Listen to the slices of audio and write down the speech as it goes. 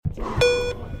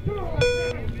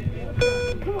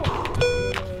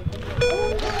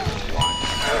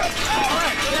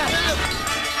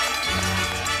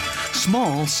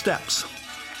Small steps.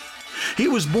 He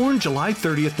was born July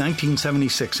 30th,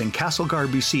 1976 in Castlegar,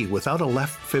 BC without a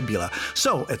left fibula,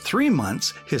 so at 3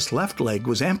 months, his left leg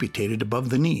was amputated above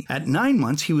the knee. At 9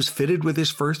 months, he was fitted with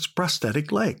his first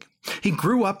prosthetic leg. He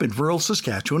grew up in rural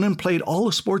Saskatchewan and played all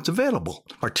the sports available,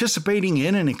 participating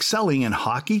in and excelling in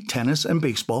hockey, tennis, and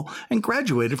baseball, and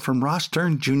graduated from Ross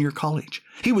Stern Junior College.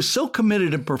 He was so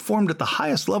committed and performed at the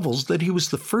highest levels that he was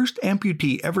the first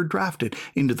amputee ever drafted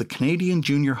into the Canadian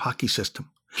junior hockey system.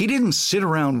 He didn't sit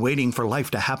around waiting for life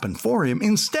to happen for him.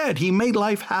 Instead, he made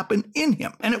life happen in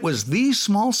him. And it was these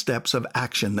small steps of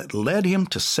action that led him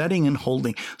to setting and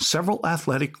holding several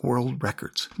athletic world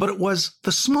records. But it was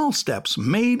the small steps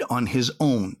made on his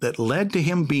own that led to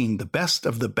him being the best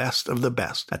of the best of the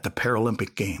best at the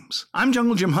Paralympic Games. I'm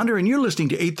Jungle Jim Hunter, and you're listening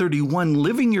to 831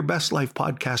 Living Your Best Life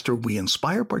podcast, where we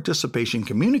inspire participation,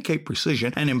 communicate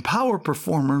precision, and empower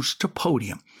performers to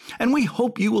podium. And we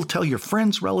hope you will tell your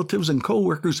friends, relatives, and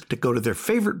coworkers to go to their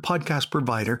favorite podcast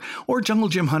provider or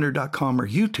junglejimhunter.com or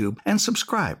YouTube and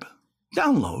subscribe.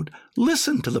 Download,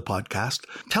 listen to the podcast,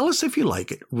 tell us if you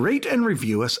like it, rate and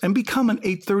review us, and become an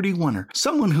 831er,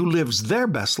 someone who lives their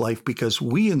best life because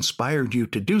we inspired you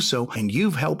to do so and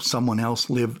you've helped someone else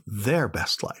live their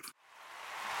best life.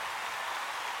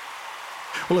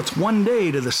 Well, it's one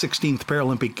day to the 16th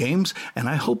Paralympic Games, and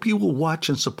I hope you will watch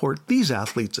and support these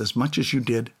athletes as much as you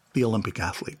did the Olympic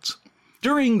athletes.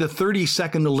 During the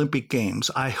 32nd Olympic Games,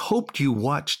 I hoped you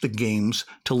watched the games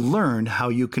to learn how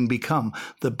you can become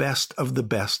the best of the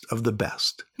best of the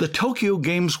best. The Tokyo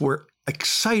Games were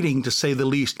exciting to say the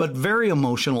least, but very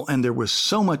emotional, and there was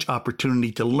so much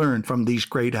opportunity to learn from these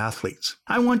great athletes.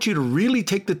 I want you to really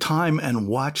take the time and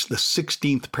watch the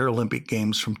 16th Paralympic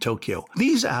Games from Tokyo.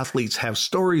 These athletes have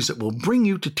stories that will bring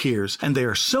you to tears, and they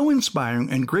are so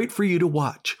inspiring and great for you to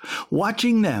watch.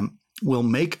 Watching them will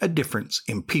make a difference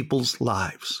in people's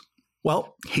lives.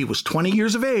 Well, he was 20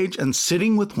 years of age and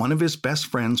sitting with one of his best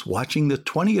friends watching the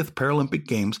 20th Paralympic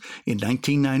Games in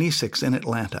 1996 in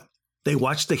Atlanta. They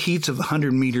watched the heats of the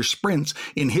 100-meter sprints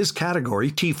in his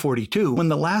category, T42, when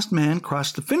the last man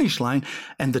crossed the finish line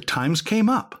and the times came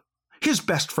up. His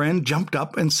best friend jumped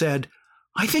up and said,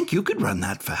 "I think you could run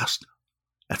that fast."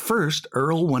 At first,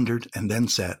 Earl wondered and then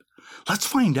said, "Let's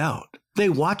find out." They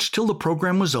watched till the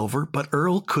program was over, but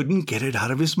Earl couldn't get it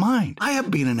out of his mind. "I have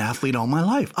been an athlete all my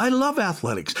life. I love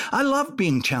athletics. I love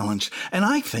being challenged, and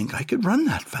I think I could run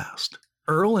that fast."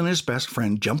 Earl and his best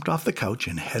friend jumped off the couch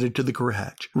and headed to the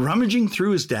garage. Rummaging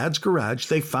through his dad's garage,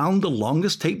 they found the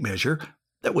longest tape measure,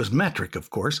 that was metric, of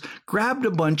course, grabbed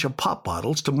a bunch of pop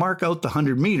bottles to mark out the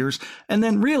 100 meters, and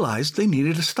then realized they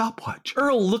needed a stopwatch.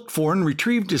 Earl looked for and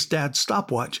retrieved his dad's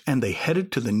stopwatch, and they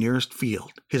headed to the nearest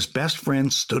field. His best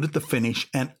friend stood at the finish,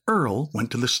 and Earl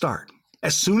went to the start.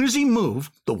 As soon as he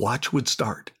moved, the watch would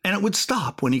start, and it would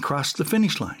stop when he crossed the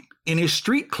finish line. In his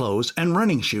street clothes and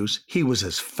running shoes, he was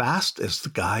as fast as the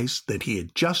guys that he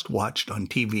had just watched on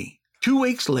TV. 2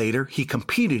 weeks later, he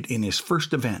competed in his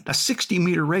first event, a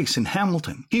 60-meter race in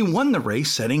Hamilton. He won the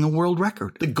race, setting a world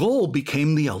record. The goal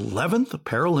became the 11th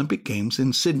Paralympic Games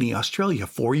in Sydney, Australia,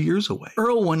 4 years away.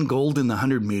 Earl won gold in the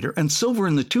 100-meter and silver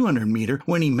in the 200-meter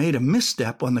when he made a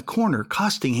misstep on the corner,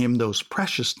 costing him those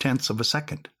precious tenths of a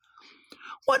second.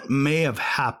 What may have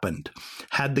happened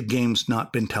had the games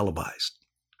not been televised?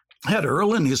 Had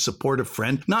Earl and his supportive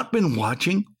friend not been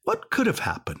watching, what could have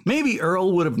happened? Maybe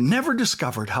Earl would have never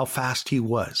discovered how fast he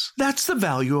was. That's the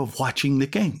value of watching the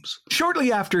games.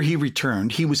 Shortly after he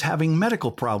returned, he was having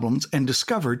medical problems and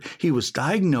discovered he was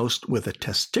diagnosed with a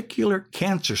testicular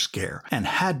cancer scare and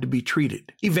had to be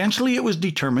treated. Eventually, it was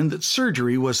determined that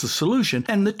surgery was the solution,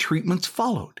 and the treatments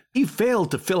followed. He failed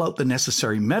to fill out the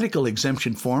necessary medical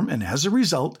exemption form, and as a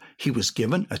result, he was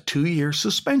given a 2-year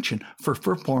suspension for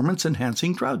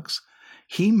performance-enhancing drugs.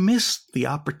 He missed the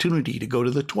opportunity to go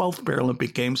to the 12th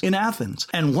Paralympic Games in Athens,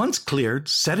 and once cleared,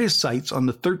 set his sights on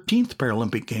the 13th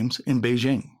Paralympic Games in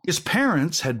Beijing. His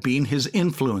parents had been his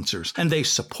influencers, and they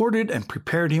supported and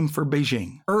prepared him for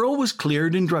Beijing. Earl was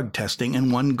cleared in drug testing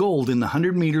and won gold in the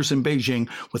 100 meters in Beijing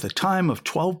with a time of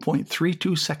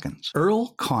 12.32 seconds. Earl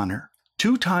Connor,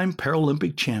 2-time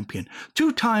Paralympic champion,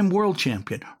 2-time world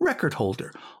champion, record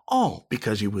holder, all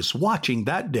because he was watching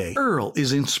that day. Earl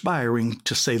is inspiring,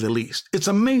 to say the least. It's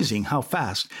amazing how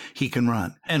fast he can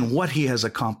run and what he has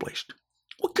accomplished.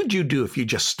 What could you do if you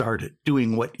just started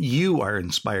doing what you are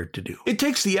inspired to do? It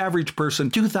takes the average person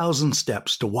 2,000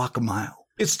 steps to walk a mile.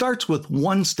 It starts with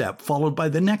one step followed by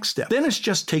the next step. Then it's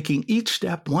just taking each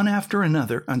step one after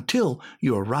another until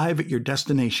you arrive at your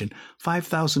destination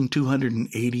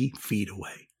 5,280 feet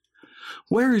away.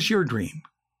 Where is your dream?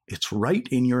 It's right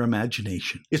in your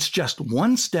imagination. It's just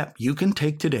one step you can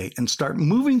take today and start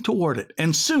moving toward it,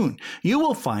 and soon you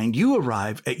will find you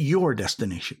arrive at your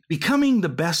destination. Becoming the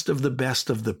best of the best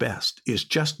of the best is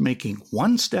just making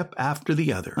one step after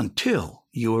the other until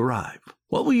you arrive.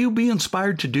 What will you be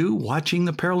inspired to do watching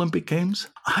the Paralympic Games?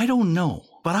 I don't know,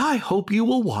 but I hope you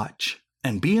will watch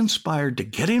and be inspired to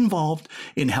get involved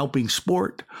in helping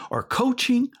sport or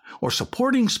coaching or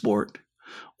supporting sport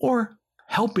or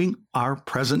helping our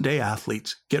present-day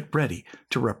athletes get ready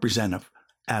to represent us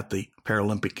at the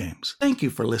Paralympic Games. Thank you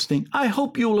for listening. I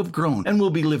hope you will have grown and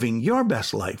will be living your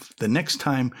best life the next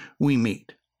time we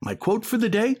meet. My quote for the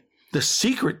day: the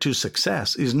secret to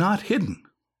success is not hidden,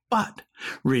 but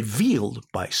revealed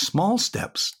by small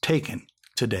steps taken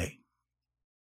today.